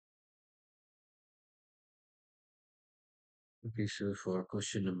Okay, so for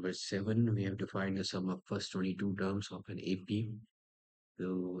question number 7, we have to find the sum of first 22 terms of an AP.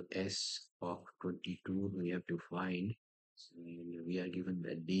 So S of 22, we have to find. So we are given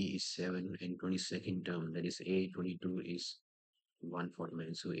that D is 7 and 22nd term, that is A 22 is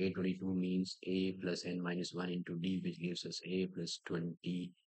 149. So A 22 means A plus N minus 1 into D, which gives us A plus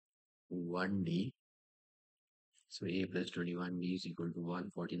 21D. So A plus 21D is equal to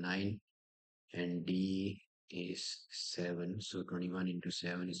 149 and D is 7. So 21 into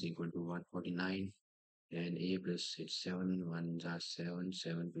 7 is equal to 149 and A plus it's 7, 1s are 7,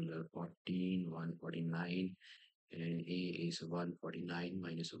 7 to the 14, 149 and A is 149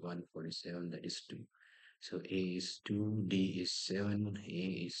 minus 147, that is 2. So A is 2, D is 7, A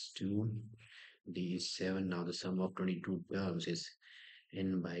is 2, D is 7. Now the sum of 22 terms is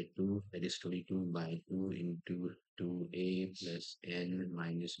n by 2, that is 22 by 2 into 2A plus n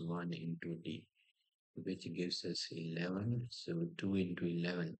minus 1 into D, which gives us 11. So 2 into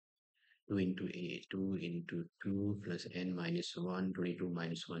 11, 2 into A, 2 into 2 plus n minus 1, 22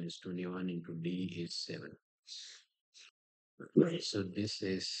 minus 1 is 21 into D is 7. So this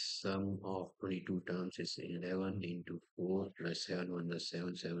is sum of 22 terms is 11 into 4 plus 7, 1 is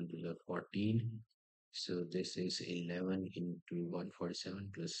 7, 7 to the 14. So this is 11 into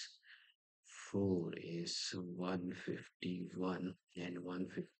 147 plus 4 is 151 and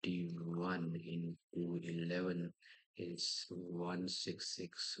 151 into 11 is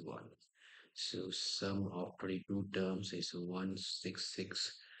 1661. So sum of 22 terms is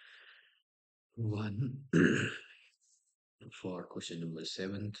 1661 for question number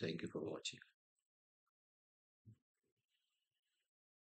 7. Thank you for watching.